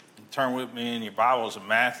Turn with me in your Bibles to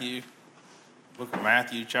Matthew, book of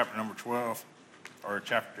Matthew, chapter number 12, or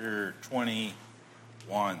chapter 21,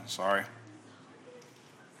 sorry.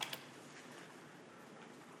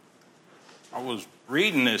 I was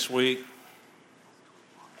reading this week,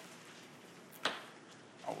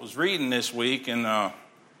 and,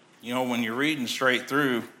 when you're reading straight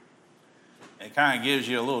through, it kind of gives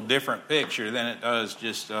you a little different picture than it does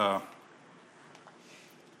just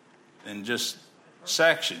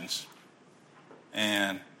sections.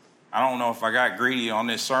 And I don't know if I got greedy on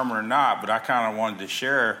this sermon or not, but I kind of wanted to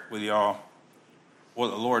share with y'all what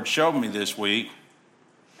the Lord showed me this week.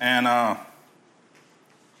 And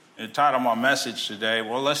the title of my message today,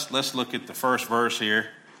 well, let's look at the first verse here.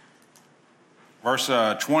 Verse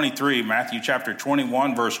 23, Matthew chapter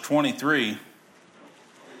 21, verse 23.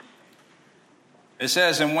 It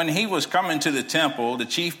says, "And when he was coming to the temple, the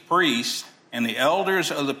chief priests and the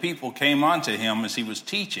elders of the people came unto him as he was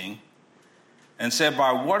teaching, and said,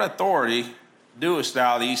 By what authority doest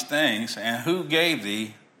thou these things, and who gave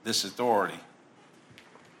thee this authority?"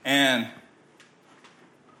 And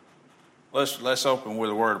let's open with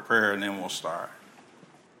a word of prayer, and then we'll start.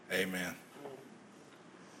 Amen.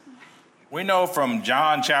 We know from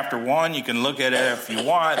John chapter 1, you can look at it if you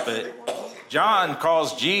want, but John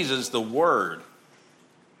calls Jesus the Word.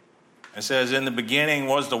 It says, in the beginning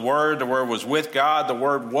was the Word was with God, the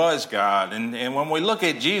Word was God. And when we look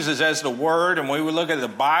at Jesus as the Word, and we look at the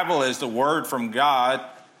Bible as the Word from God,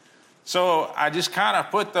 so I just kind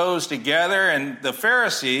of put those together. And the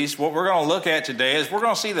Pharisees, what we're going to look at today is we're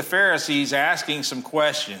going to see the Pharisees asking some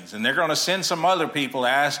questions. And they're going to send some other people to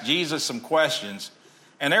ask Jesus some questions.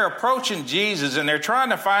 And they're approaching Jesus, and they're trying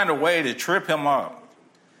to find a way to trip him up.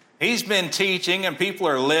 He's been teaching, and people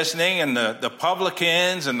are listening, and the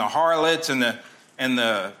publicans and the harlots and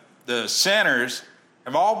the sinners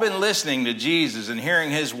have all been listening to Jesus and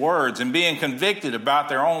hearing his words and being convicted about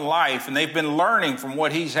their own life, and they've been learning from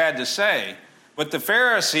what he's had to say. But the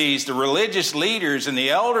Pharisees, the religious leaders, and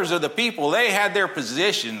the elders of the people, they had their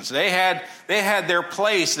positions. They had their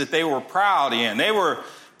place that they were proud in.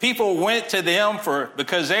 People went to them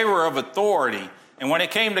because they were of authority. And when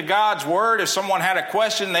it came to God's word, if someone had a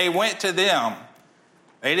question, they went to them.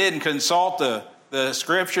 They didn't consult the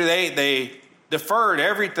scripture. They deferred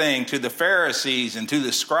everything to the Pharisees and to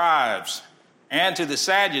the scribes and to the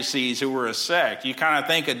Sadducees, who were a sect. You kind of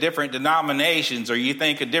think of different denominations, or you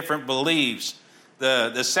think of different beliefs.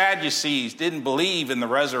 The Sadducees didn't believe in the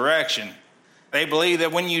resurrection. They believed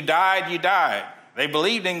that when you died, you died. They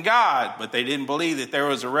believed in God, but they didn't believe that there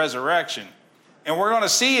was a resurrection. And we're going to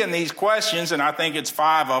see in these questions, and I think it's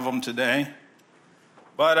 5 of them today.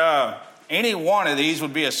 But any one of these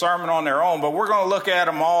would be a sermon on their own, but we're going to look at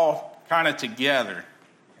them all kind of together,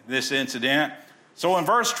 this incident. So in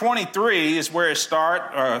verse 23 is where it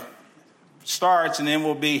starts, and then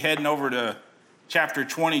we'll be heading over to chapter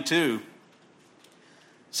 22.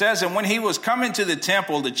 It says, "And when he was coming to the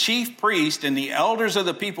temple, the chief priest and the elders of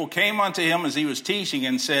the people came unto him as he was teaching,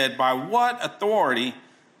 and said, By what authority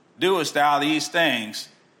doest thou these things,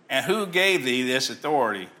 and who gave thee this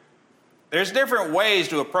authority?" There's different ways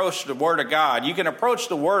to approach the Word of God. You can approach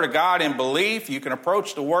the Word of God in belief. You can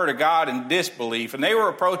approach the Word of God in disbelief. And they were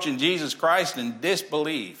approaching Jesus Christ in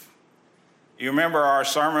disbelief. You remember our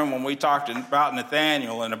sermon when we talked about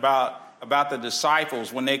Nathanael and about the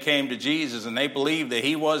disciples when they came to Jesus and they believed that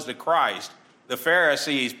he was the Christ. The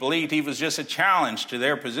Pharisees believed he was just a challenge to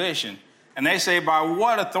their position. And they say, By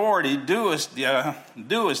what authority doest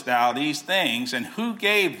thou these things, and who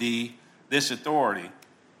gave thee this authority?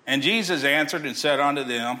 And Jesus answered and said unto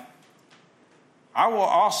them, I will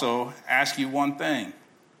also ask you one thing,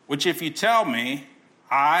 which if you tell me,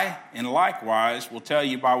 I in likewise will tell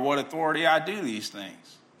you by what authority I do these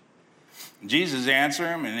things. And Jesus answered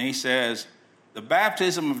him, and he says, The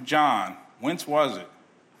baptism of John, whence was it?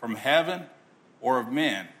 From heaven or of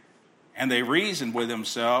men? And they reasoned with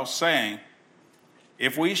themselves, saying,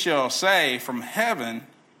 If we shall say from heaven,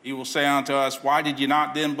 he will say unto us, Why did you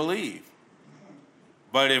not then believe?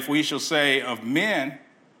 But if we shall say of men,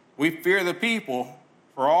 we fear the people,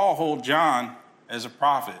 for all hold John as a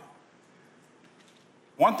prophet.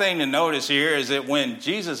 One thing to notice here is that when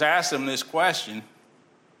Jesus asked them this question,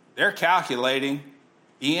 they're calculating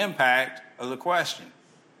the impact of the question.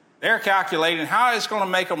 They're calculating how it's going to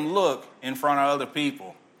make them look in front of other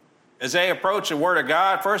people. As they approach the Word of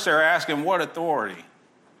God, first they're asking, what authority?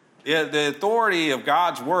 The authority of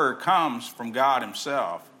God's Word comes from God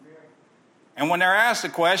himself. And when they're asked a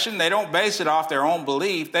question, they don't base it off their own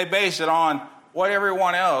belief. They base it on what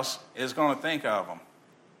everyone else is going to think of them.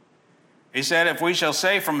 He said, if we shall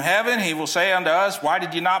say from heaven, he will say unto us, why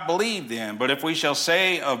did you not believe then? But if we shall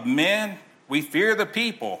say of men, we fear the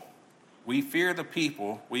people. We fear the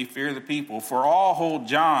people. We fear the people. For all hold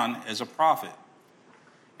John as a prophet.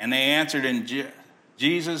 And they answered in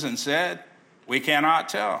Jesus and said, we cannot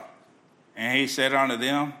tell. And he said unto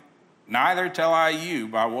them, neither tell I you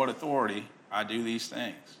by what authority I do these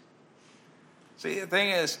things. See, the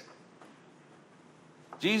thing is,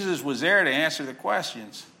 Jesus was there to answer the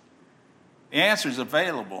questions. The answer is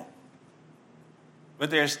available. But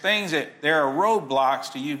there are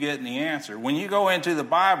roadblocks to you getting the answer. When you go into the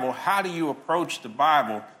Bible, how do you approach the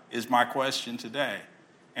Bible is my question today.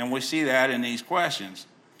 And we see that in these questions.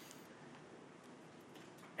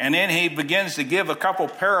 And then he begins to give a couple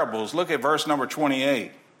parables. Look at verse number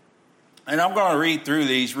 28. And I'm going to read through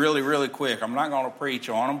these really, really quick. I'm not going to preach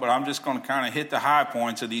on them, but I'm just going to kind of hit the high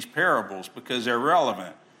points of these parables because they're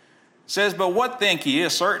relevant. It says, but what think ye? A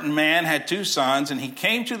certain man had 2 sons, and he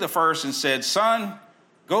came to the first and said, son,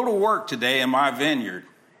 go to work today in my vineyard.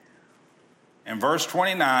 And verse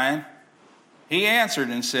 29, he answered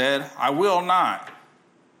and said, I will not.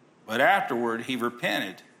 But afterward he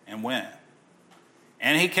repented and went.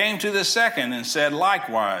 And he came to the second and said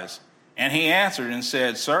likewise. And he answered and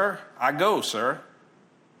said, sir, I go, sir.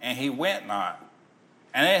 And he went not.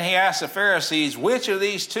 And then he asked the Pharisees, which of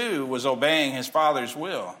these 2 was obeying his father's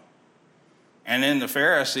will? And then the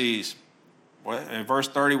Pharisees, in verse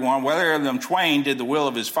 31, whether of them twain did the will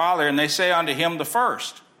of his father? And they say unto him, the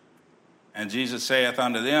first. And Jesus saith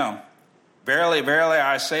unto them, verily, verily,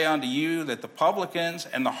 I say unto you that the publicans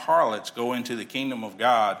and the harlots go into the kingdom of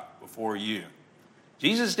God before you.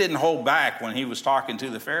 Jesus didn't hold back when he was talking to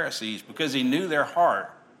the Pharisees because he knew their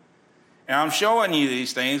heart. And I'm showing you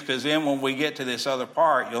these things because then when we get to this other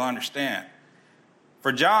part, you'll understand.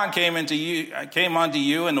 For John came unto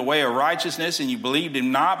you in the way of righteousness, and you believed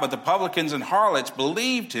him not, but the publicans and harlots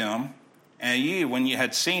believed him, and ye, when you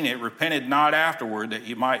had seen it, repented not afterward that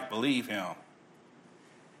you might believe him.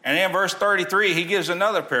 And in verse 33, he gives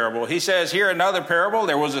another parable. He says, here another parable,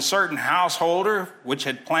 there was a certain householder which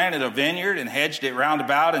had planted a vineyard and hedged it round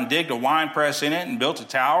about and digged a winepress in it and built a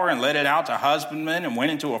tower and let it out to husbandmen and went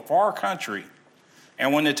into a far country.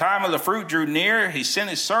 And when the time of the fruit drew near, he sent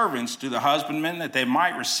his servants to the husbandmen that they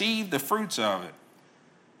might receive the fruits of it.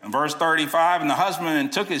 In verse 35, and the husbandman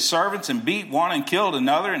took his servants and beat one and killed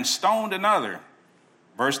another and stoned another.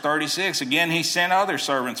 Verse 36, again he sent other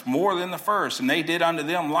servants more than the first, and they did unto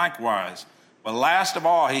them likewise. But last of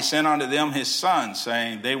all he sent unto them his son,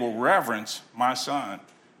 saying, they will reverence my son.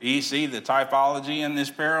 Do you see the typology in this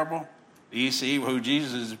parable? Do you see who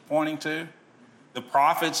Jesus is pointing to? The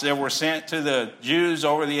prophets that were sent to the Jews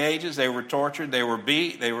over the ages, they were tortured, they were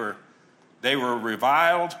beat, they were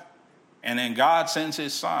reviled, and then God sends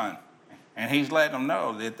his son, and he's letting them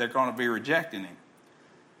know that they're going to be rejecting him.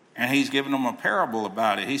 And he's giving them a parable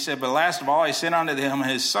about it. He said, but last of all, he sent unto them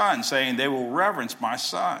his son, saying, they will reverence my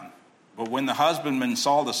son. But when the husbandmen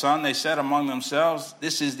saw the son, they said among themselves,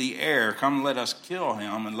 this is the heir. Come, let us kill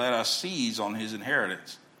him, and let us seize on his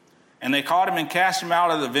inheritance. And they caught him and cast him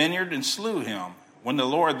out of the vineyard and slew him. When the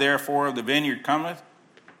Lord therefore of the vineyard cometh,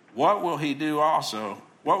 what will he do also?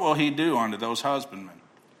 What will he do unto those husbandmen?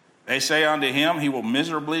 They say unto him, he will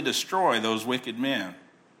miserably destroy those wicked men.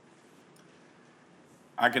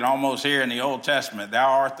 I can almost hear in the Old Testament, thou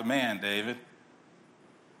art the man, David.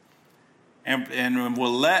 And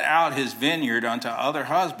will let out his vineyard unto other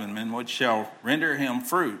husbandmen, which shall render him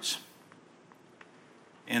fruits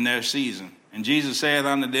in their season. And Jesus saith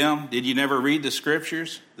unto them, did you never read the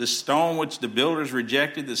scriptures? The stone which the builders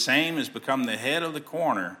rejected, the same is become the head of the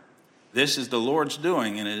corner. This is the Lord's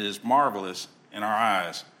doing, and it is marvelous in our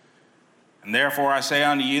eyes. And therefore I say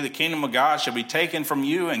unto you, the kingdom of God shall be taken from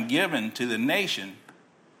you and given to the nation,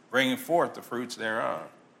 bringing forth the fruits thereof.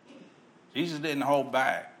 Jesus didn't hold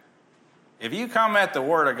back. If you come at the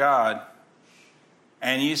word of God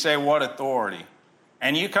and you say, what authority?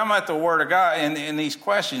 And you come at the word of God in these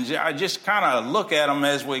questions, I just kind of look at them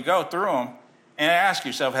as we go through them and ask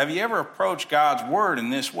yourself, have you ever approached God's word in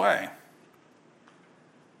this way?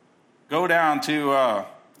 Go down to,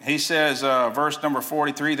 he says, verse number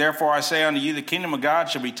 43, therefore I say unto you, the kingdom of God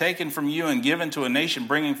shall be taken from you and given to a nation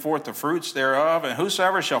bringing forth the fruits thereof. And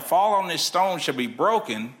whosoever shall fall on this stone shall be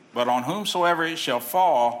broken, but on whomsoever it shall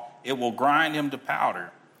fall, it will grind him to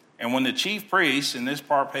powder. And when the chief priests, and this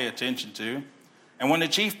part pay attention to, and when the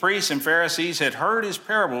chief priests and Pharisees had heard his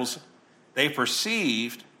parables, they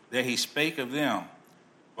perceived that he spake of them.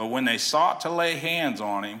 But when they sought to lay hands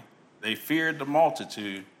on him, they feared the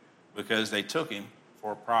multitude, because they took him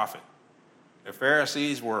for a prophet. The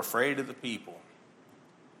Pharisees were afraid of the people.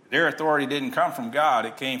 Their authority didn't come from God,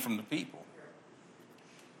 it came from the people.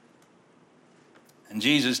 And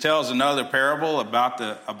Jesus tells another parable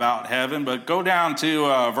about heaven, but go down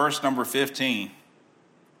to verse number 15.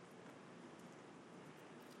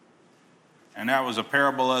 And that was a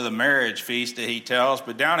parable of the marriage feast that he tells.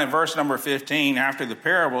 But down in verse number 15, after the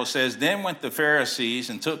parable, it says, "Then went the Pharisees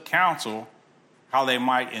and took counsel how they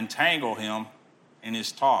might entangle him in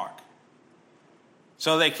his talk."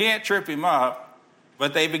 So they can't trip him up,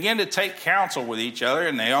 but they begin to take counsel with each other,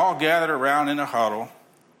 and they all gather around in a huddle,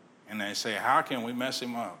 and they say, how can we mess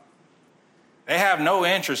him up? They have no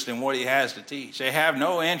interest in what he has to teach. They have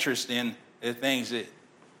no interest in the things that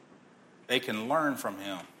they can learn from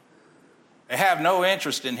him. They have no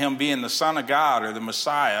interest in him being the Son of God or the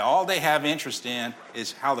Messiah. All they have interest in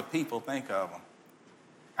is how the people think of him.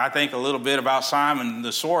 I think a little bit about Simon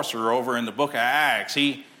the sorcerer over in the book of Acts.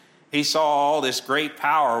 He saw all this great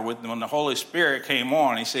power when the Holy Spirit came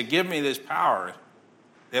on. He said, give me this power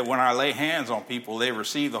that when I lay hands on people, they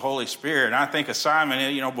receive the Holy Spirit. And I think of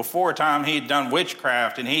Simon, before time he had done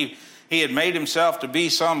witchcraft, and he had made himself to be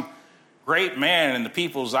some great man in the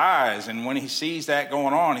people's eyes. And when he sees that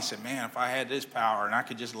going on, he said, man, if I had this power and I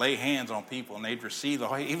could just lay hands on people and they'd receive the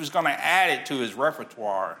Holy, he was going to add it to his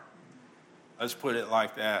repertoire. Let's put it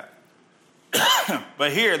like that.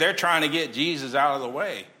 But here they're trying to get Jesus out of the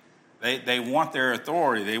way. They want their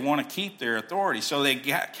authority. They want to keep their authority. So they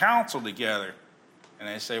get counsel together. And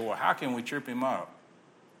they say, well, how can we trip him up?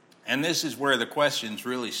 And this is where the questions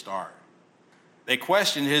really start. They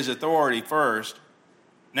question his authority first.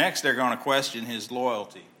 Next, they're going to question his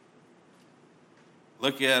loyalty.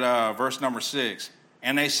 Look at verse number 6.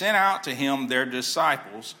 And they sent out to him their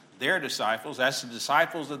disciples, that's the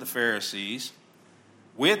disciples of the Pharisees,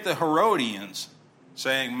 with the Herodians,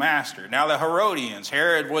 saying, Master. Now the Herodians,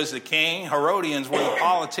 Herod was the king. Herodians were the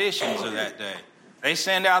politicians of that day. They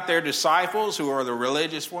send out their disciples, who are the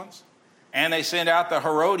religious ones, and they send out the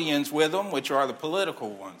Herodians with them, which are the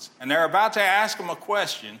political ones. And they're about to ask them a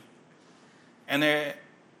question, and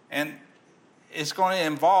it's going to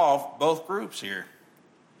involve both groups here.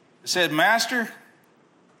 It said, Master,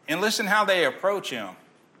 and listen how they approach him.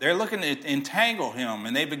 They're looking to entangle him,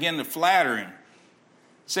 and they begin to flatter him.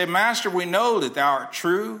 Say, Master, we know that thou art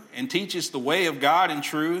true and teachest the way of God in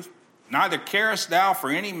truth. Neither carest thou for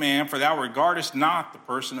any man, for thou regardest not the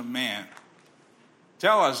person of man.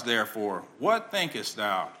 Tell us, therefore, what thinkest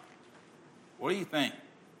thou? What do you think?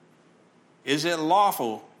 Is it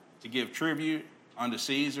lawful to give tribute unto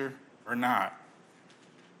Caesar or not?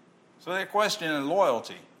 So they're questioning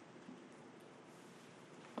loyalty.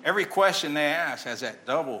 Every question they ask has that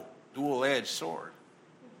dual-edged sword.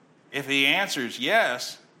 If he answers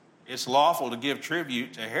yes, it's lawful to give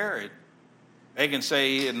tribute to Herod, they can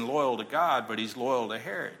say he isn't loyal to God, but he's loyal to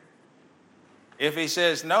Herod. If he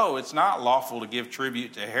says no, it's not lawful to give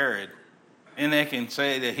tribute to Herod, and they can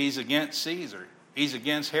say that he's against Caesar. He's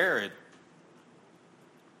against Herod.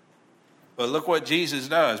 But look what Jesus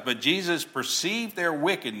does. But Jesus perceived their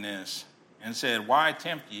wickedness and said, Why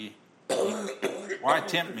tempt me,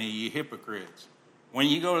 ye hypocrites? When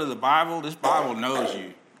you go to the Bible, this Bible knows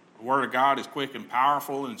you. The word of God is quick and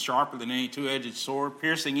powerful and sharper than any two-edged sword,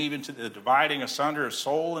 piercing even to the dividing asunder of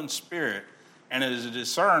soul and spirit, and it is a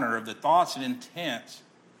discerner of the thoughts and intents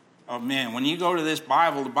of men. When you go to this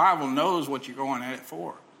Bible, the Bible knows what you're going at it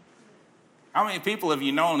for. How many people have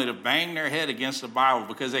you known that have banged their head against the Bible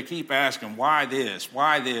because they keep asking, why this,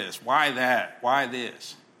 why this, why that, why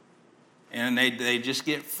this? And they just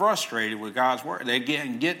get frustrated with God's word. They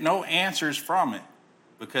get no answers from it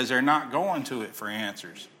because they're not going to it for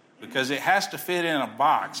answers. Because it has to fit in a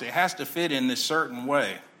box. It has to fit in this certain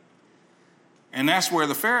way. And that's where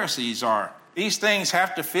the Pharisees are. These things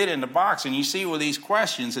have to fit in the box. And you see with these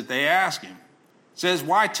questions that they ask him. It says,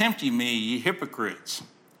 Why tempt ye me, ye hypocrites?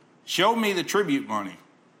 Show me the tribute money.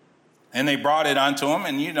 And they brought it unto him,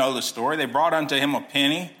 and you know the story. They brought unto him a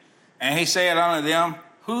penny, and he said unto them,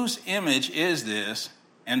 Whose image is this?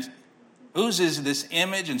 And whose is this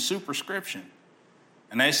image and superscription?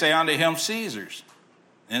 And they say unto him, Caesar's.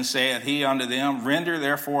 Then saith he unto them, Render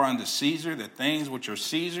therefore unto Caesar the things which are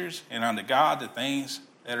Caesar's, and unto God the things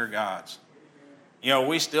that are God's.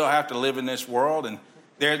 We still have to live in this world, and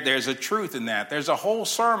there's a truth in that. There's a whole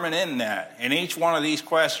sermon in that, in each one of these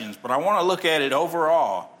questions. But I want to look at it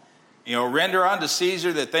overall. Render unto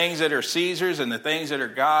Caesar the things that are Caesar's, and the things that are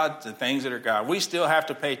God's, the things that are God. We still have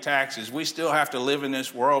to pay taxes. We still have to live in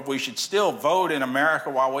this world. We should still vote in America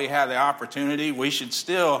while we have the opportunity. We should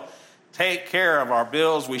still take care of our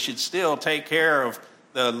bills. We should still take care of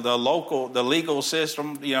the legal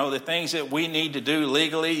system, the things that we need to do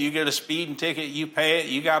legally. You get a speeding ticket, you pay it.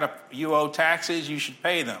 You owe taxes, you should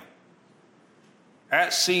pay them.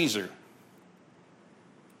 That's Caesar.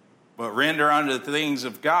 but render unto the things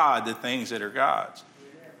of God the things that are God's.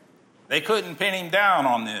 They couldn't pin him down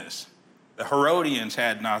on this. The Herodians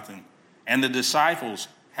had nothing, and the disciples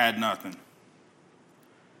had nothing.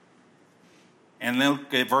 And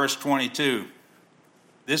look at verse 22.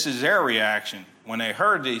 This is their reaction. When they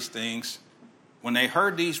heard these things, when they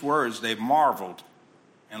heard these words, they marveled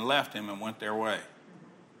and left him and went their way.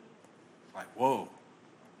 Like, whoa.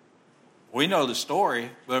 We know the story,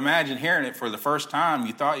 but imagine hearing it for the first time.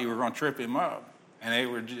 You thought you were going to trip him up,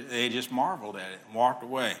 and they just marveled at it and walked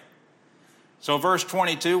away. So verse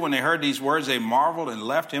 22, when they heard these words, they marveled and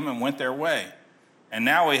left him and went their way. And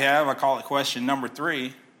now we have, I call it question number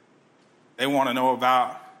 3. They want to know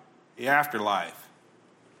about the afterlife.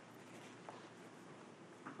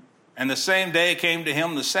 And the same day came to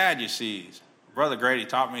him the Sadducees. Brother Grady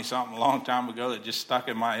taught me something a long time ago that just stuck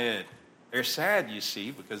in my head. They're sad, you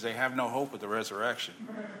see, because they have no hope of the resurrection.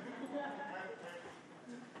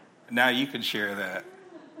 Now you can share that.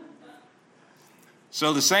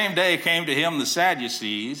 So the same day came to him the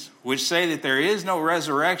Sadducees, which say that there is no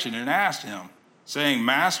resurrection, and asked him, saying,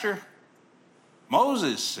 Master,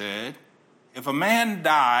 Moses said, if a man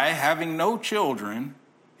die having no children,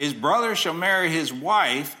 his brother shall marry his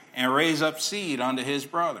wife and raise up seed unto his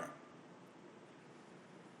brother.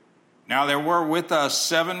 Now there were with us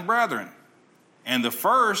 7 brethren, and the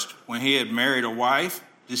first, when he had married a wife,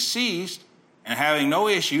 deceased, and having no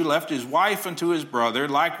issue, left his wife unto his brother,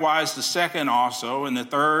 likewise the second also, and the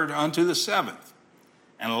third unto the 7th.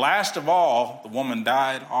 And last of all, the woman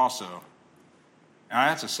died also. Now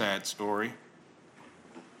that's a sad story.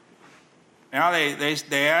 Now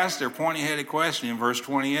they asked their pointy-headed question in verse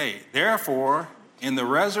 28. Therefore, in the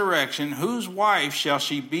resurrection, whose wife shall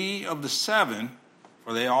she be of the 7?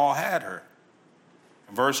 For they all had her.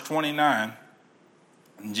 In verse 29,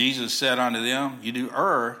 and Jesus said unto them, you do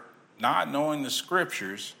err, not knowing the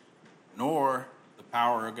Scriptures, nor the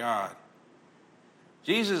power of God.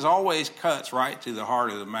 Jesus always cuts right to the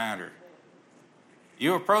heart of the matter.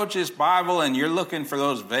 You approach this Bible and you're looking for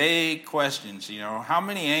those vague questions, How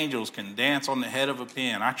many angels can dance on the head of a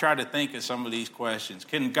pin? I try to think of some of these questions.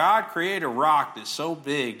 Can God create a rock that's so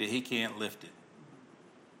big that he can't lift it?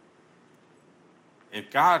 If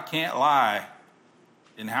God can't lie,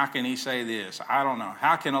 then how can he say this? I don't know.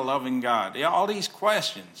 How can a loving God? All these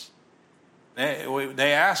questions.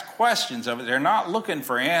 They ask questions of it. They're not looking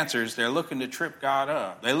for answers. They're looking to trip God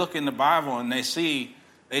up. They look in the Bible and they see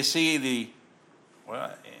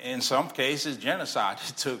in some cases, genocide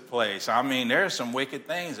took place. I mean, there's some wicked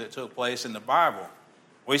things that took place in the Bible.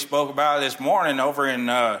 We spoke about it this morning over in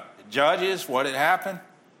Judges. What had happened?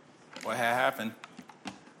 What had happened?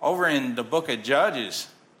 Over in the book of Judges,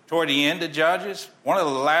 toward the end of Judges, one of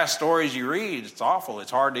the last stories you read, it's awful.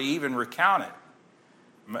 It's hard to even recount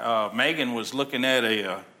it. Megan was looking at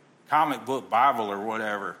a comic book Bible or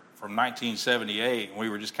whatever from 1978, and we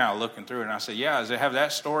were just kind of looking through it, and I said, yeah, does it have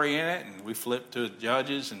that story in it? And we flipped to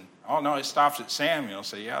Judges, and oh no, it stops at Samuel.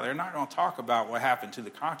 So yeah, they're not going to talk about what happened to the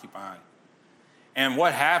concubine and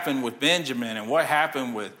what happened with Benjamin and what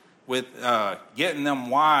happened with getting them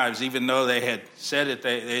wives, even though they had said that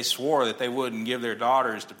they swore that they wouldn't give their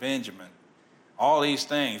daughters to Benjamin. All these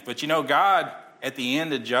things. But God, at the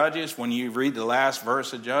end of Judges, when you read the last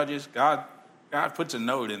verse of Judges, God puts a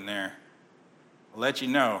note in there. I'll let you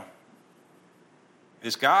know.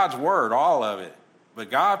 It's God's word, all of it. But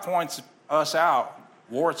God points us out,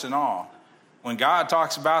 warts and all. When God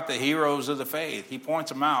talks about the heroes of the faith, he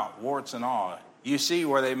points them out, warts and all. You see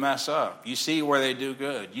where they mess up. You see where they do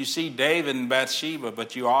good. You see David and Bathsheba,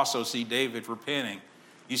 but you also see David repenting.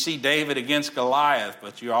 You see David against Goliath,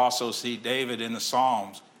 but you also see David in the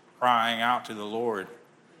Psalms crying out to the Lord,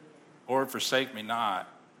 Lord, forsake me not.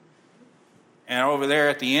 And over there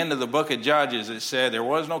at the end of the book of Judges, it said there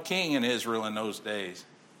was no king in Israel in those days.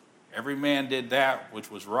 Every man did that which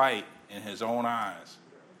was right in his own eyes.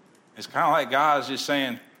 It's kind of like God's just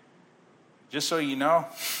saying, just so you know,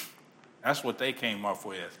 that's what they came up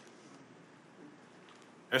with.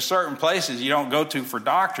 There's certain places you don't go to for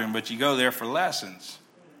doctrine, but you go there for lessons.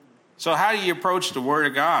 So how do you approach the Word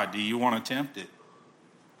of God? Do you want to tempt it?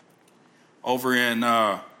 Over in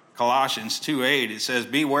Colossians 2:8, it says,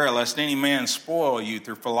 beware lest any man spoil you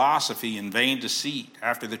through philosophy and vain deceit,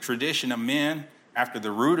 after the tradition of men, after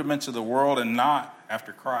the rudiments of the world, and not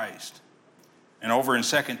after Christ. And over in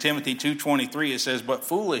 2 Timothy 2:23, it says, but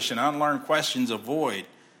foolish and unlearned questions avoid,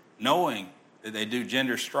 knowing that they do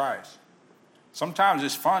gender strife. Sometimes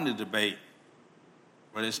it's fun to debate,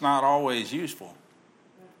 but it's not always useful.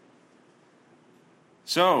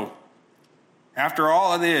 So, after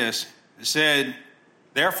all of this, it said,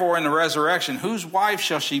 therefore in the resurrection, whose wife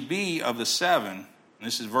shall she be of the 7? And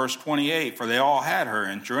this is verse 28, for they all had her.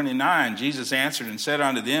 And 29, Jesus answered and said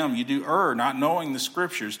unto them, you do err, not knowing the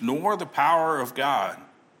scriptures, nor the power of God.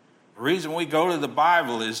 The reason we go to the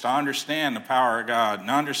Bible is to understand the power of God and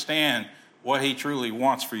understand what he truly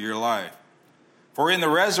wants for your life. For in the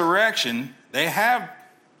resurrection, they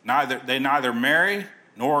neither marry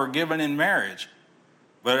nor are given in marriage,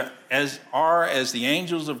 but as the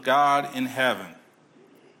angels of God in heaven.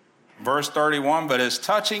 Verse 31, but as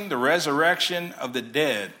touching the resurrection of the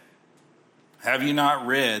dead, have you not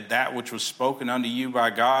read that which was spoken unto you by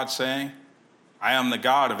God, saying, I am the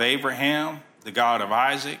God of Abraham, the God of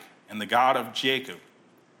Isaac, and the God of Jacob.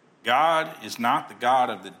 God is not the God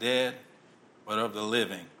of the dead, but of the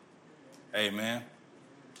living. Amen.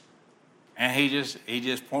 And he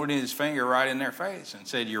just pointed his finger right in their face and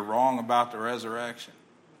said, you're wrong about the resurrection.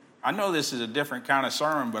 I know this is a different kind of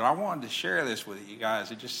sermon, but I wanted to share this with you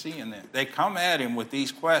guys. Just seeing that they come at him with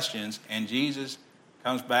these questions, and Jesus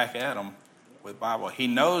comes back at them with Bible. He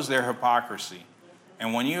knows their hypocrisy.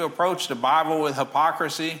 And when you approach the Bible with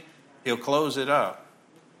hypocrisy, he'll close it up.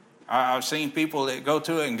 I've seen people that go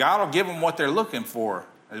to it, and God will give them what they're looking for.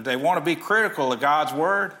 If they want to be critical of God's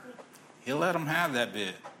word, he'll let them have that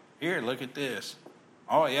bit. Here, look at this.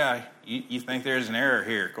 Oh, yeah, you think there's an error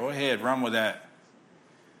here. Go ahead, run with that.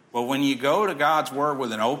 But when you go to God's word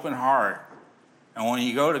with an open heart, and when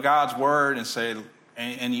you go to God's word and say,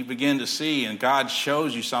 and you begin to see, and God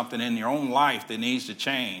shows you something in your own life that needs to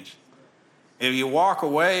change, if you walk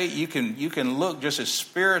away, you can look just as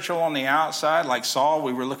spiritual on the outside, like Saul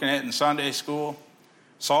we were looking at in Sunday school.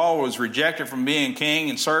 Saul was rejected from being king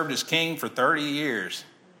and served as king for 30 years.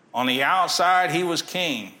 On the outside, he was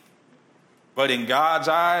king. But in God's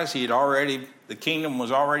eyes, the kingdom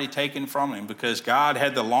was already taken from him, because God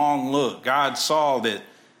had the long look. God saw that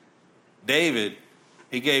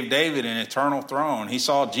he gave David an eternal throne. He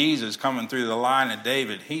saw Jesus coming through the line of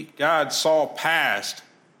David. God saw past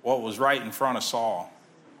what was right in front of Saul.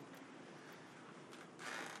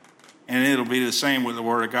 And it'll be the same with the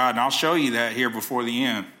word of God. And I'll show you that here before the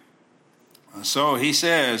end. So he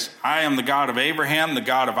says, I am the God of Abraham, the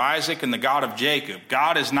God of Isaac, and the God of Jacob.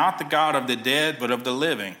 God is not the God of the dead, but of the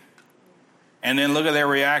living. And then look at their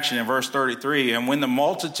reaction in verse 33. And when the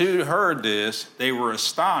multitude heard this, they were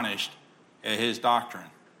astonished at his doctrine.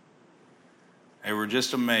 They were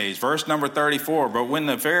just amazed. Verse number 34, but when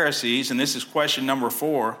the Pharisees, and this is question number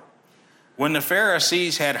 4, when the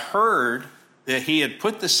Pharisees had heard that he had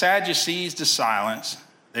put the Sadducees to silence,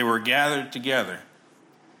 they were gathered together.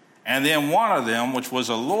 And then one of them, which was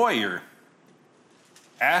a lawyer,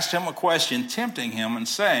 asked him a question, tempting him and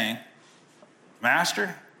saying,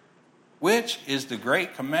 Master, which is the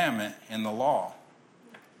great commandment in the law?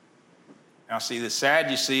 Now see, the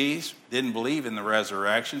Sadducees didn't believe in the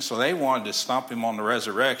resurrection, so they wanted to stump him on the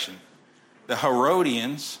resurrection. The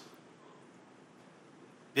Herodians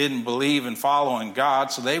didn't believe in following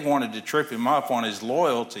God, so they wanted to trip him up on his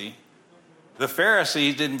loyalty. The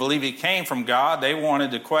Pharisees didn't believe he came from God. They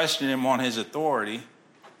wanted to question him on his authority.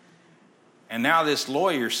 And now this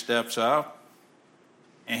lawyer steps up,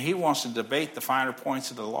 and he wants to debate the finer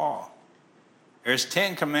points of the law. There's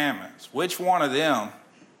 10 commandments. Which one of them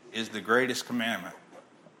is the greatest commandment?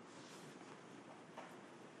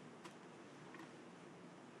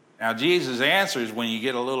 Now, Jesus answers when you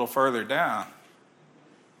get a little further down.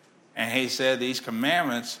 And he said these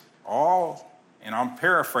commandments all, and I'm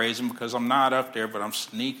paraphrasing because I'm not up there, but I'm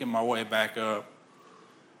sneaking my way back up.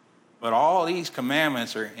 But all these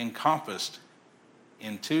commandments are encompassed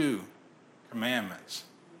in 2 commandments.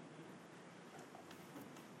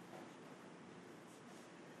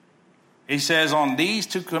 He says, on these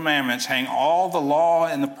 2 commandments hang all the law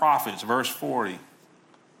and the prophets, verse 40.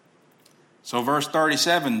 So verse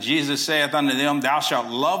 37, Jesus saith unto them, thou shalt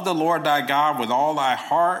love the Lord thy God with all thy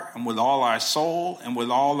heart and with all thy soul and with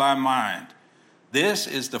all thy mind. This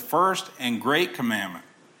is the first and great commandment.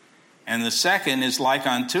 And the second is like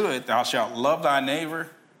unto it, thou shalt love thy neighbor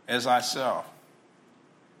as thyself.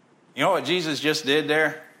 You know what Jesus just did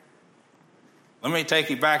there? Let me take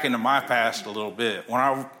you back into my past a little bit.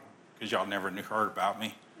 Because y'all never heard about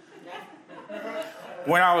me.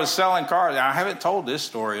 When I was selling cars, I haven't told this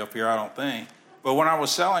story up here, I don't think. But when I was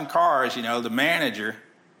selling cars, the manager,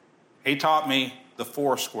 he taught me the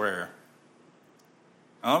 4 square.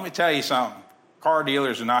 Now, let me tell you something. Car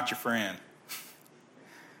dealers are not your friend.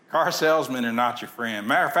 Car salesmen are not your friend.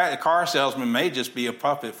 Matter of fact, the car salesman may just be a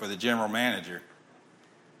puppet for the general manager.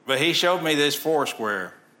 But he showed me this 4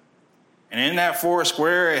 square. And in that 4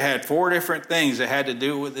 square, it had 4 different things that had to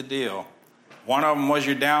do with the deal. One of them was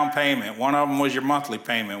your down payment. One of them was your monthly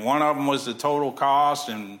payment. One of them was the total cost,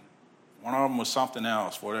 and one of them was something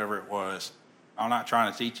else, whatever it was. I'm not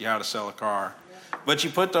trying to teach you how to sell a car. But you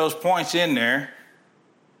put those points in there,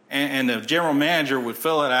 and the general manager would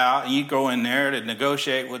fill it out, and you go in there to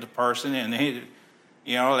negotiate with the person, and they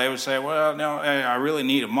would say, well, no, I really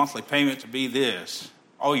need a monthly payment to be this.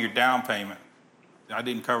 Oh, your down payment. I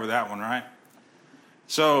didn't cover that one, right?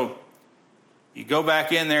 So you go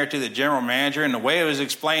back in there to the general manager, and the way it was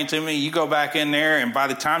explained to me, you go back in there, and by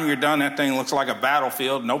the time you're done, that thing looks like a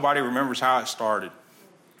battlefield. Nobody remembers how it started.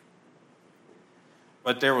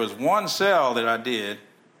 But there was one sale that I did,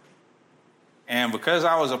 and because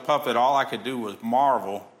I was a puppet, all I could do was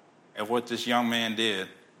marvel at what this young man did.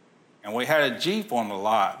 And we had a Jeep on the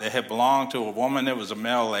lot that had belonged to a woman that was a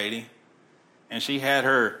mail lady, and she had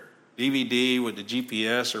her DVD with the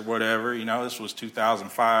GPS or whatever. This was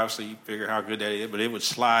 2005, so you figure how good that is. But it would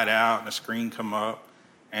slide out and the screen come up,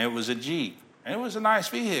 and it was a Jeep. And it was a nice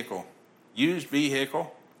vehicle, used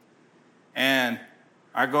vehicle. And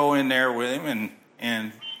I go in there with him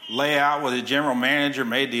and lay out with the general manager,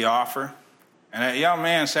 made the offer. And that young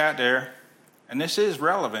man sat there, and this is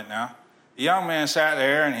relevant now. The young man sat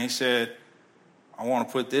there and he said, I want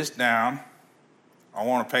to put this down. I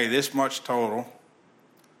want to pay this much total.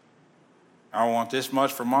 I want this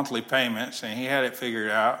much for monthly payments, and he had it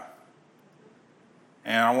figured out.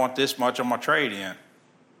 And I want this much on my trade-in.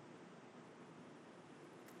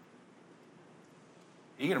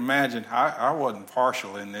 You can imagine, I wasn't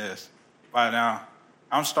partial in this. By now,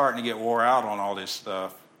 I'm starting to get wore out on all this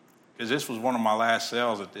stuff, because this was one of my last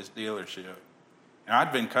sales at this dealership. And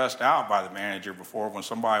I'd been cussed out by the manager before when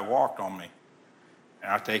somebody walked on me.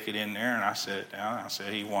 And I take it in there and I set it down. And I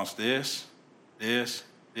said, he wants this, this,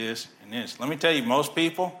 this, and this. Let me tell you, most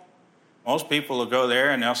people will go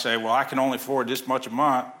there and they'll say, well, I can only afford this much a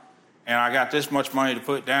month, and I got this much money to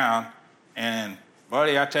put down. And,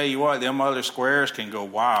 buddy, I tell you what, them other squares can go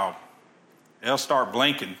wild. They'll start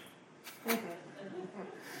blinking.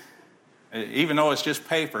 Even though it's just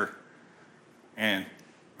paper. And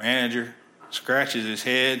manager scratches his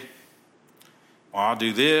head. Well, I'll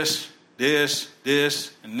do this, this,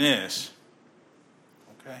 this, and this.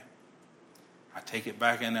 Okay. I take it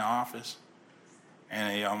back in the office,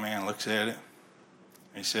 and the young man looks at it.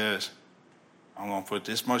 He says, I'm going to put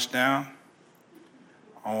this much down.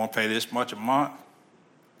 I want to pay this much a month.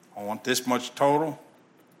 I want this much total,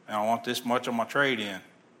 and I want this much on my trade-in.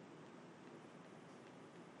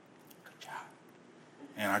 Good job.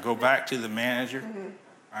 And I go back to the manager.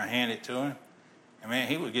 I hand it to him, and man,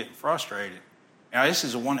 he was getting frustrated. Now, this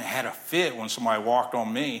is the one that had a fit when somebody walked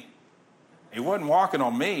on me. He wasn't walking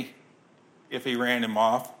on me if he ran him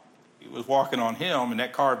off. He was walking on him, and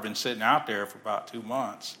that car had been sitting out there for about 2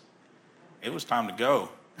 months. It was time to go.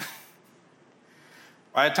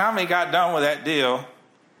 By the time he got done with that deal,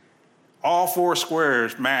 all 4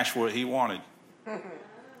 squares matched what he wanted. I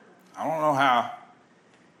don't know how.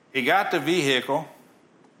 He got the vehicle.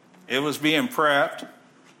 It was being prepped.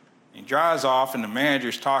 He drives off, and the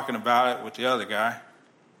manager's talking about it with the other guy.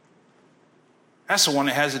 That's the one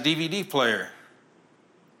that has a DVD player.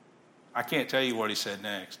 I can't tell you what he said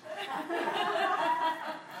next.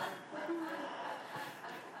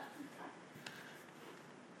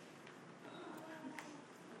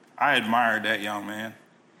 I admired that young man.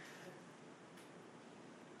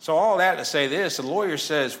 So all that to say this, the lawyer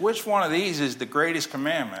says, which one of these is the greatest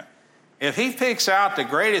commandment? If he picks out the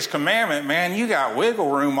greatest commandment, man, you got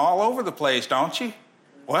wiggle room all over the place, don't you?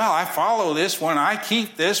 Well, I follow this one, I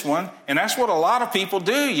keep this one, and that's what a lot of people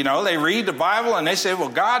do. They read the Bible and they say, well,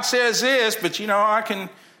 God says this, but I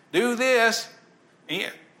can do this.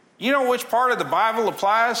 You know which part of the Bible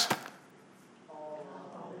applies?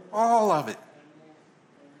 All of it.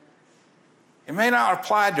 It may not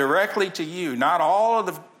apply directly to you. Not all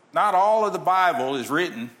of the Bible is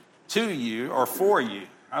written to you or for you.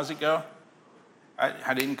 How's it go?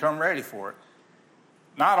 I didn't come ready for it.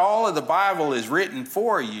 Not all of the Bible is written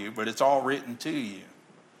for you, but it's all written to you.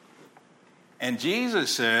 And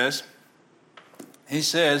Jesus says,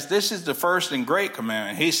 this is the first and great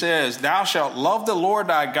commandment. He says, thou shalt love the Lord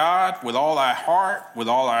thy God with all thy heart, with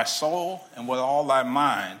all thy soul, and with all thy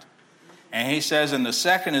mind. And he says, and the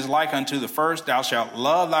second is like unto the first, thou shalt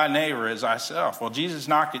love thy neighbor as thyself. Well, Jesus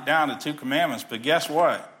knocked it down to 2 commandments, but guess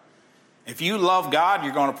what? If you love God,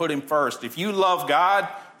 you're going to put him first. If you love God,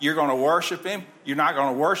 you're going to worship him. You're not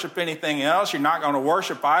going to worship anything else. You're not going to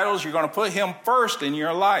worship idols. You're going to put him first in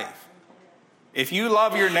your life. If you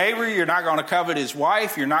love your neighbor, you're not going to covet his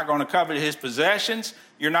wife. You're not going to covet his possessions.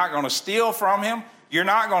 You're not going to steal from him. You're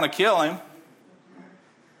not going to kill him.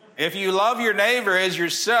 If you love your neighbor as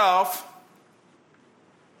yourself,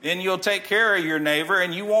 then you'll take care of your neighbor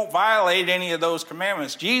and you won't violate any of those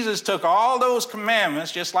commandments. Jesus took all those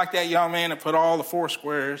commandments, just like that young man that put all the four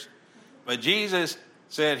squares. But Jesus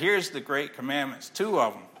said, here's the great commandments, 2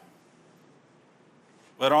 of them.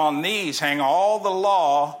 But on these hang all the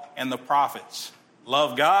law and the prophets.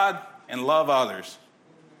 Love God and love others.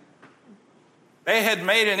 They had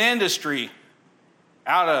made an industry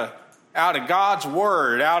out of God's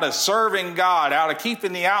word, out of serving God, out of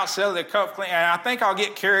keeping the outside of the cup clean. And I think I'll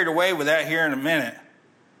get carried away with that here in a minute.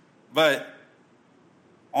 But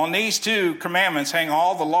on these 2 commandments hang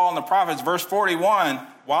all the law and the prophets. Verse 41,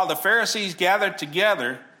 while the Pharisees gathered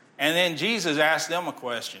together, and then Jesus asked them a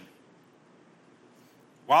question.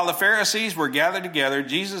 While the Pharisees were gathered together,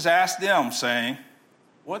 Jesus asked them, saying,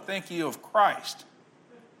 what think you of Christ?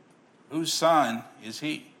 Whose son is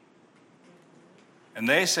he? And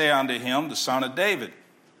they say unto him, the son of David,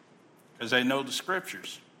 because they know the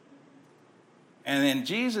scriptures. And then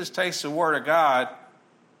Jesus takes the word of God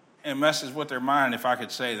and messes with their mind, if I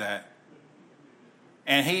could say that.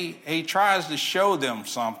 And he tries to show them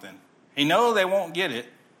something. He knows they won't get it.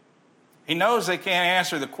 He knows they can't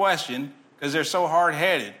answer the question because they're so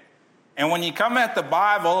hard-headed. And when you come at the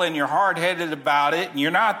Bible and you're hard-headed about it, and you're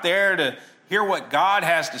not there to hear what God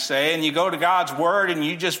has to say, and you go to God's word and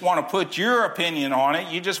you just want to put your opinion on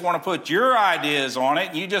it, you just want to put your ideas on it,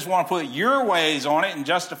 and you just want to put your ways on it and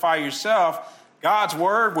justify yourself, God's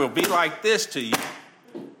word will be like this to you.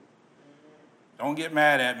 Don't get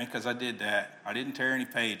mad at me because I did that. I didn't tear any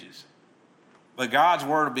pages. But God's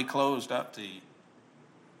word will be closed up to you.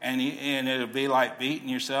 And it'll be like beating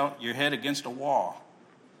your head against a wall.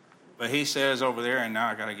 But he says over there, and now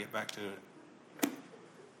I got to get back to it.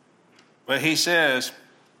 But he says,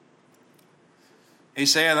 he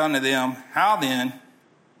saith unto them, how then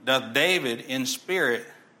doth David in spirit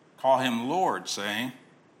call him Lord, saying,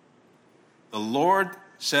 the Lord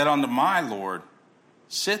said unto my Lord,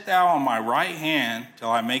 sit thou on my right hand till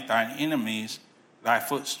I make thine enemies thy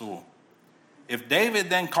footstool. If David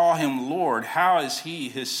then call him Lord, how is he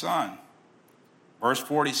his son? Verse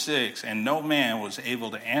 46, and no man was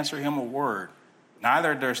able to answer him a word,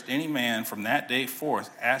 neither durst any man from that day forth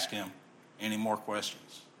ask him any more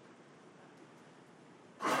questions.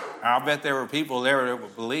 I'll bet there were people there that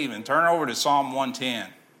would believe. And turn over to Psalm 110.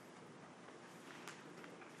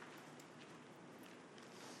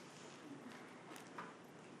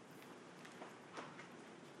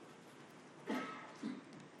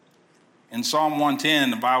 In Psalm 110,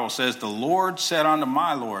 the Bible says, the Lord said unto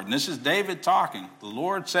my Lord, and this is David talking, the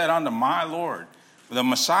Lord said unto my Lord. The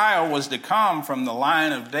Messiah was to come from the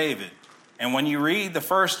line of David. And when you read the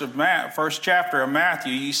first chapter of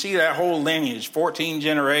Matthew, you see that whole lineage, 14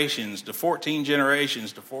 generations to 14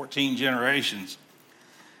 generations to 14 generations.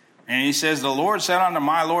 And he says, the Lord said unto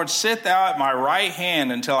my Lord, sit thou at my right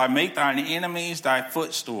hand until I make thine enemies thy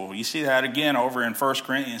footstool. You see that again over in 1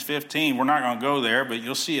 Corinthians 15. We're not going to go there, but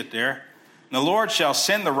you'll see it there. And the Lord shall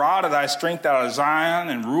send the rod of thy strength out of Zion,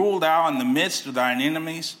 and rule thou in the midst of thine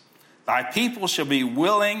enemies. Thy people shall be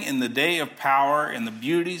willing in the day of power, and the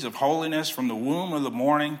beauties of holiness from the womb of the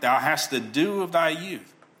morning. Thou hast the dew of thy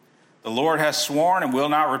youth. The Lord hath sworn and will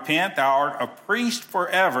not repent. Thou art a priest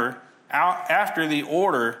forever, after the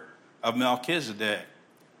order of Melchizedek.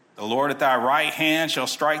 The Lord at thy right hand shall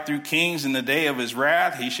strike through kings in the day of his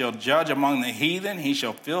wrath. He shall judge among the heathen. He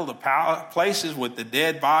shall fill the places with the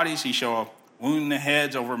dead bodies. He shall wound the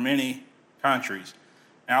heads over many countries.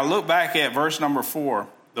 Now look back at verse number 4.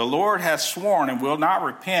 The Lord hath sworn and will not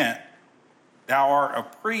repent. Thou art a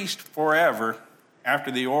priest forever,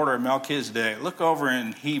 after the order of Melchizedek. Look over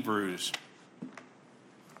in Hebrews.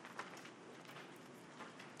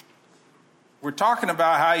 We're talking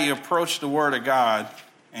about how you approach the Word of God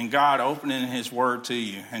and God opening His Word to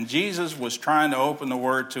you. And Jesus was trying to open the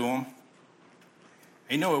Word to him.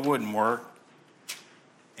 He knew it wouldn't work.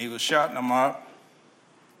 He was shutting them up.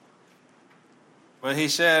 But he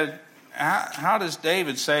said, how does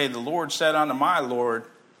David say, the Lord said unto my Lord,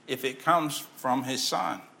 if it comes from his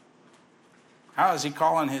son? How is he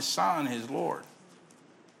calling his son his Lord?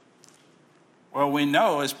 Well, we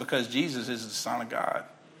know it's because Jesus is the Son of God.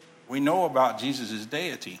 We know about Jesus'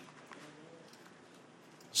 deity.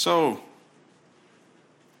 So,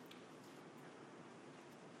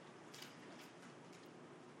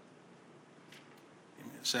 give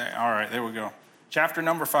me a sec. All right, there we go. Chapter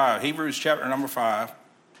number 5, Hebrews chapter number 5.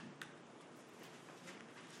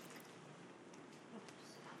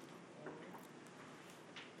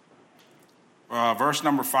 Verse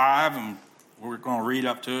number 5, and we're going to read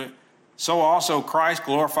up to it. So also Christ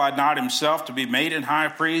glorified not himself to be made an high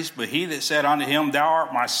priest, but he that said unto him, thou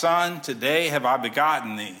art my son, today have I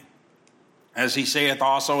begotten thee. As he saith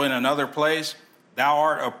also in another place, thou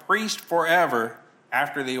art a priest forever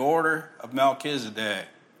after the order of Melchizedek.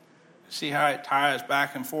 See how it ties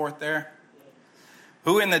back and forth there?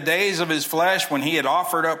 Who in the days of his flesh, when he had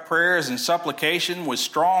offered up prayers and supplication with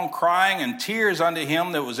strong crying and tears unto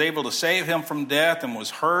him that was able to save him from death, and was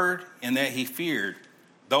heard in that he feared.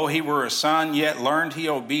 Though he were a son, yet learned he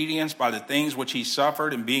obedience by the things which he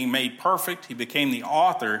suffered, and being made perfect, he became the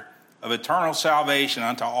author of eternal salvation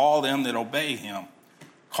unto all them that obey him.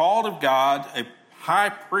 Called of God, a high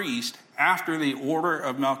priest after the order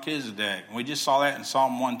of Melchizedek. And we just saw that in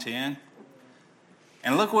Psalm 110.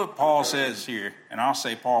 And look what Paul says here. And I'll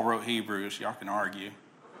say Paul wrote Hebrews. Y'all can argue.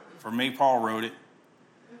 For me, Paul wrote it.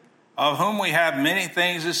 Of whom we have many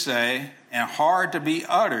things to say, and hard to be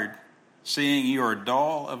uttered, seeing you are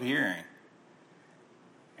dull of hearing.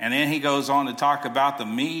 And then he goes on to talk about the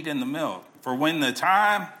meat and the milk. For when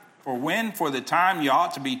for the time you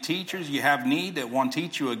ought to be teachers, you have need that one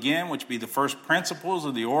teach you again, which be the first principles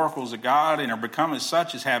of the oracles of God, and are become as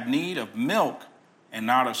such as have need of milk and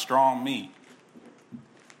not of strong meat.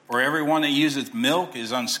 For everyone that useth milk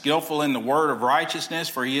is unskillful in the word of righteousness,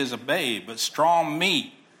 for he is a babe. But strong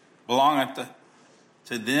meat belongeth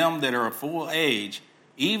to them that are of full age,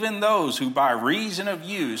 even those who by reason of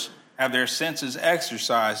use have their senses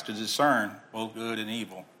exercised to discern both good and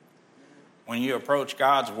evil. When you approach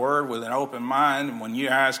God's word with an open mind, and when you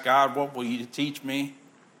ask God, what will you teach me?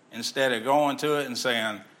 Instead of going to it and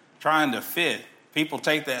saying, trying to fit. People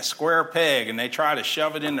take that square peg and they try to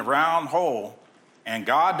shove it in the round hole, and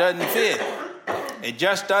God doesn't fit. It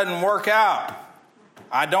just doesn't work out.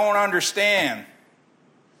 I don't understand.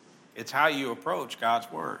 It's how you approach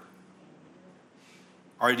God's word.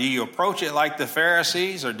 Or do you approach it like the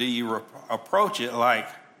Pharisees, or do you approach it like,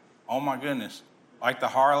 oh my goodness, like the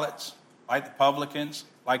harlots, like the publicans,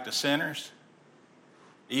 like the sinners?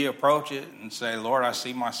 Do you approach it and say, Lord, I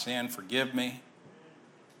see my sin, forgive me.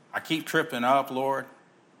 I keep tripping up, Lord.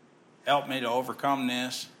 Help me to overcome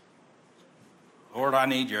this. Lord, I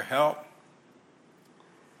need your help.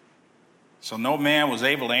 So no man was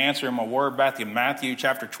able to answer him a word back in Matthew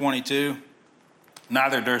chapter 22.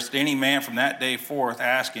 Neither durst any man from that day forth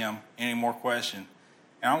ask him any more question.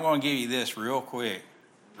 And I'm going to give you this real quick.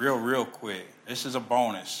 Real quick. This is a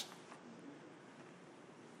bonus.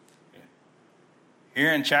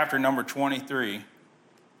 Here in chapter number 23,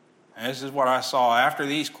 and this is what I saw. After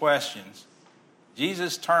these questions,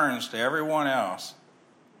 Jesus turns to everyone else.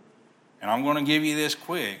 And I'm going to give you this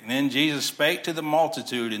quick. And then Jesus spake to the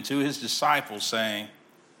multitude and to his disciples, saying,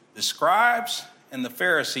 the scribes and the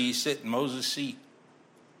Pharisees sit in Moses' seat.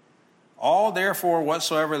 All therefore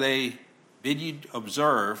whatsoever they bid you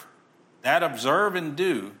observe, that observe and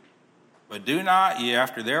do, but do not ye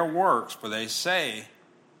after their works, for they say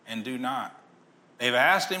and do not. They've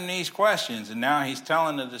asked him these questions, and now he's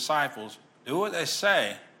telling the disciples, do what they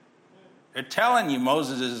say. They're telling you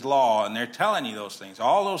Moses' law, and they're telling you those things.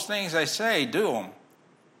 All those things they say, do them.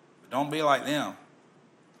 But don't be like them.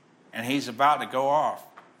 And he's about to go off,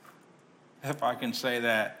 if I can say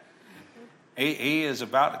that. He is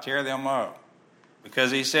about to tear them up.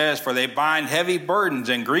 Because he says, for they bind heavy burdens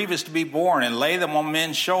and grievous to be borne, and lay them on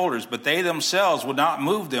men's shoulders, but they themselves will not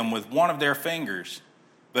move them with one of their fingers.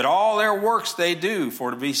 But all their works they do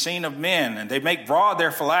for to be seen of men, and they make broad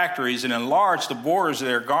their phylacteries and enlarge the borders of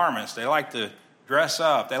their garments. They like to dress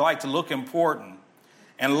up. They like to look important,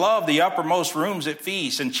 and love the uppermost rooms at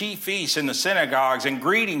feasts and chief feasts in the synagogues and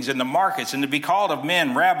greetings in the markets, and to be called of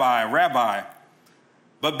men, Rabbi, Rabbi.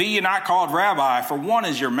 But be ye not called Rabbi, for one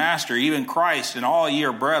is your master, even Christ, and all ye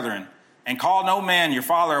are brethren. And call no man your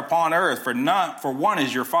father upon earth, for one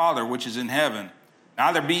is your Father which is in heaven.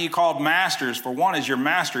 Neither be ye called masters, for one is your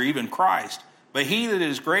master, even Christ. But he that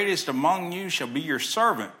is greatest among you shall be your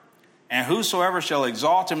servant. And whosoever shall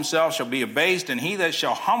exalt himself shall be abased, and he that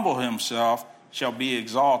shall humble himself shall be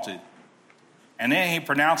exalted. And then he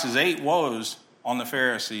pronounces 8 woes on the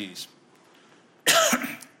Pharisees.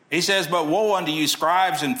 He says, but woe unto you,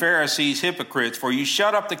 scribes and Pharisees, hypocrites, for you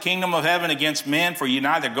shut up the kingdom of heaven against men, for you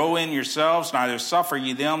neither go in yourselves, neither suffer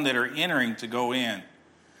ye them that are entering to go in.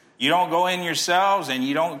 You don't go in yourselves, and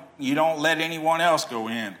you don't let anyone else go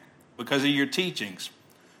in because of your teachings.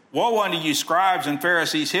 Woe unto you, scribes and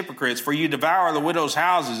Pharisees, hypocrites, for you devour the widows'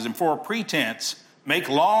 houses, and for a pretense make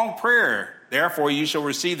long prayer. Therefore you shall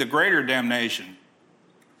receive the greater damnation.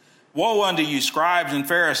 Woe unto you, scribes and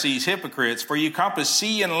Pharisees, hypocrites, for you compass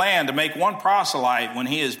sea and land to make one proselyte when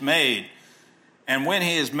he is made. And when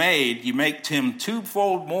he is made, you make him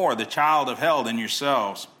twofold more the child of hell than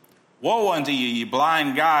yourselves. Woe unto you, ye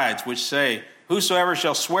blind guides, which say, Whosoever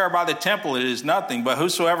shall swear by the temple, it is nothing, but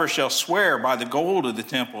whosoever shall swear by the gold of the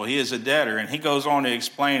temple, he is a debtor. And he goes on to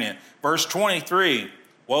explain it. Verse 23,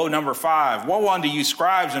 woe, number 5. Woe unto you,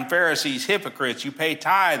 scribes and Pharisees, hypocrites! You pay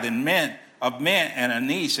tithe and mint and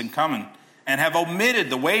anise and cumin, and have omitted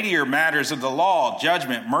the weightier matters of the law,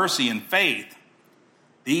 judgment, mercy, and faith.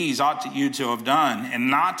 These ought you to have done, and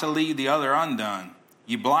not to leave the other undone.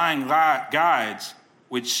 Ye blind guides,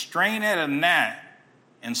 which strain at a gnat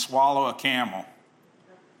and swallow a camel.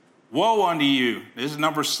 Woe unto you, this is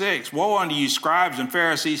number 6, woe unto you, scribes and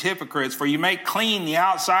Pharisees, hypocrites, for you make clean the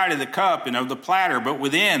outside of the cup and of the platter, but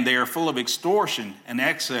within they are full of extortion and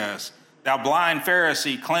excess. Thou blind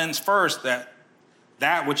Pharisee, cleanse first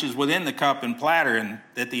that which is within the cup and platter, and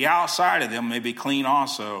that the outside of them may be clean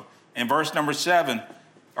also. And verse 27,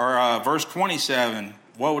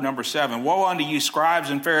 woe, number 7, woe unto you, scribes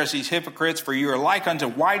and Pharisees, hypocrites, for you are like unto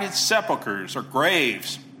whited sepulchres or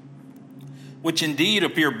graves, which indeed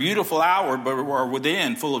appear beautiful outward, but are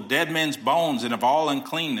within full of dead men's bones and of all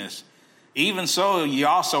uncleanness. Even so ye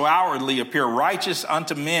also outwardly appear righteous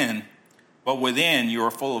unto men, but within you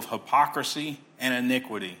are full of hypocrisy and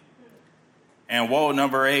iniquity. And woe,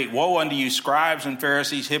 number 8, woe unto you, scribes and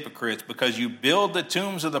Pharisees, hypocrites, because you build the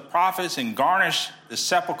tombs of the prophets and garnish the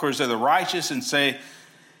sepulchres of the righteous, and say,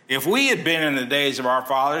 if we had been in the days of our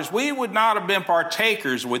fathers, we would not have been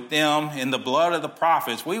partakers with them in the blood of the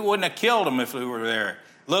prophets. We wouldn't have killed them if we were there.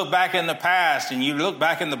 Look back in the past, and you look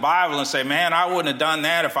back in the Bible and say, man, I wouldn't have done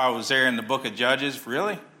that if I was there in the book of Judges.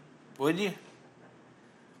 Really? Would you?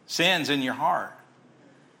 Sin's in your heart.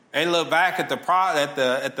 They look back at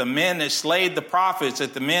the men that slayed the prophets,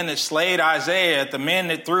 at the men that slayed Isaiah, at the men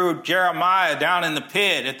that threw Jeremiah down in the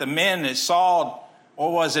pit, at the men that sawed,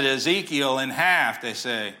 or was it Ezekiel, in half, they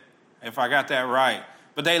say, if I got that right.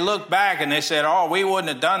 But they look back and they said, oh, we wouldn't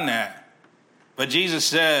have done that. But Jesus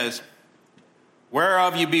says,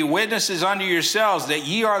 whereof you be witnesses unto yourselves that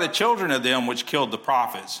ye are the children of them which killed the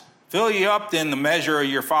prophets. Fill ye up then the measure of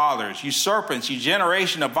your fathers. You serpents, you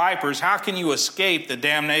generation of vipers, how can you escape the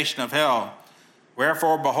damnation of hell?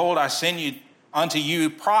 Wherefore, behold, I send unto you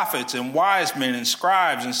prophets and wise men and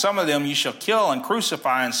scribes, and some of them you shall kill and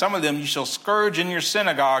crucify, and some of them you shall scourge in your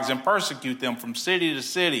synagogues and persecute them from city to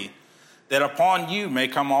city, that upon you may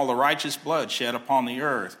come all the righteous blood shed upon the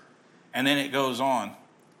earth. And then it goes on.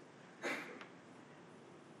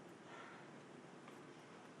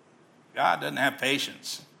 God doesn't have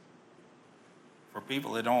patience for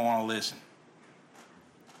people that don't want to listen.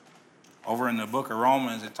 Over in the book of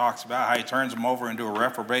Romans, it talks about how he turns them over into a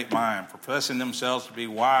reprobate mind. Professing themselves to be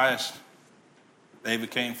wise, they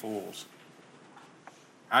became fools.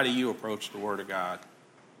 How do you approach the Word of God?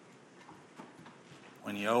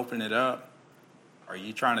 When you open it up, are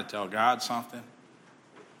you trying to tell God something?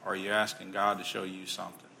 Or are you asking God to show you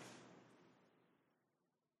something?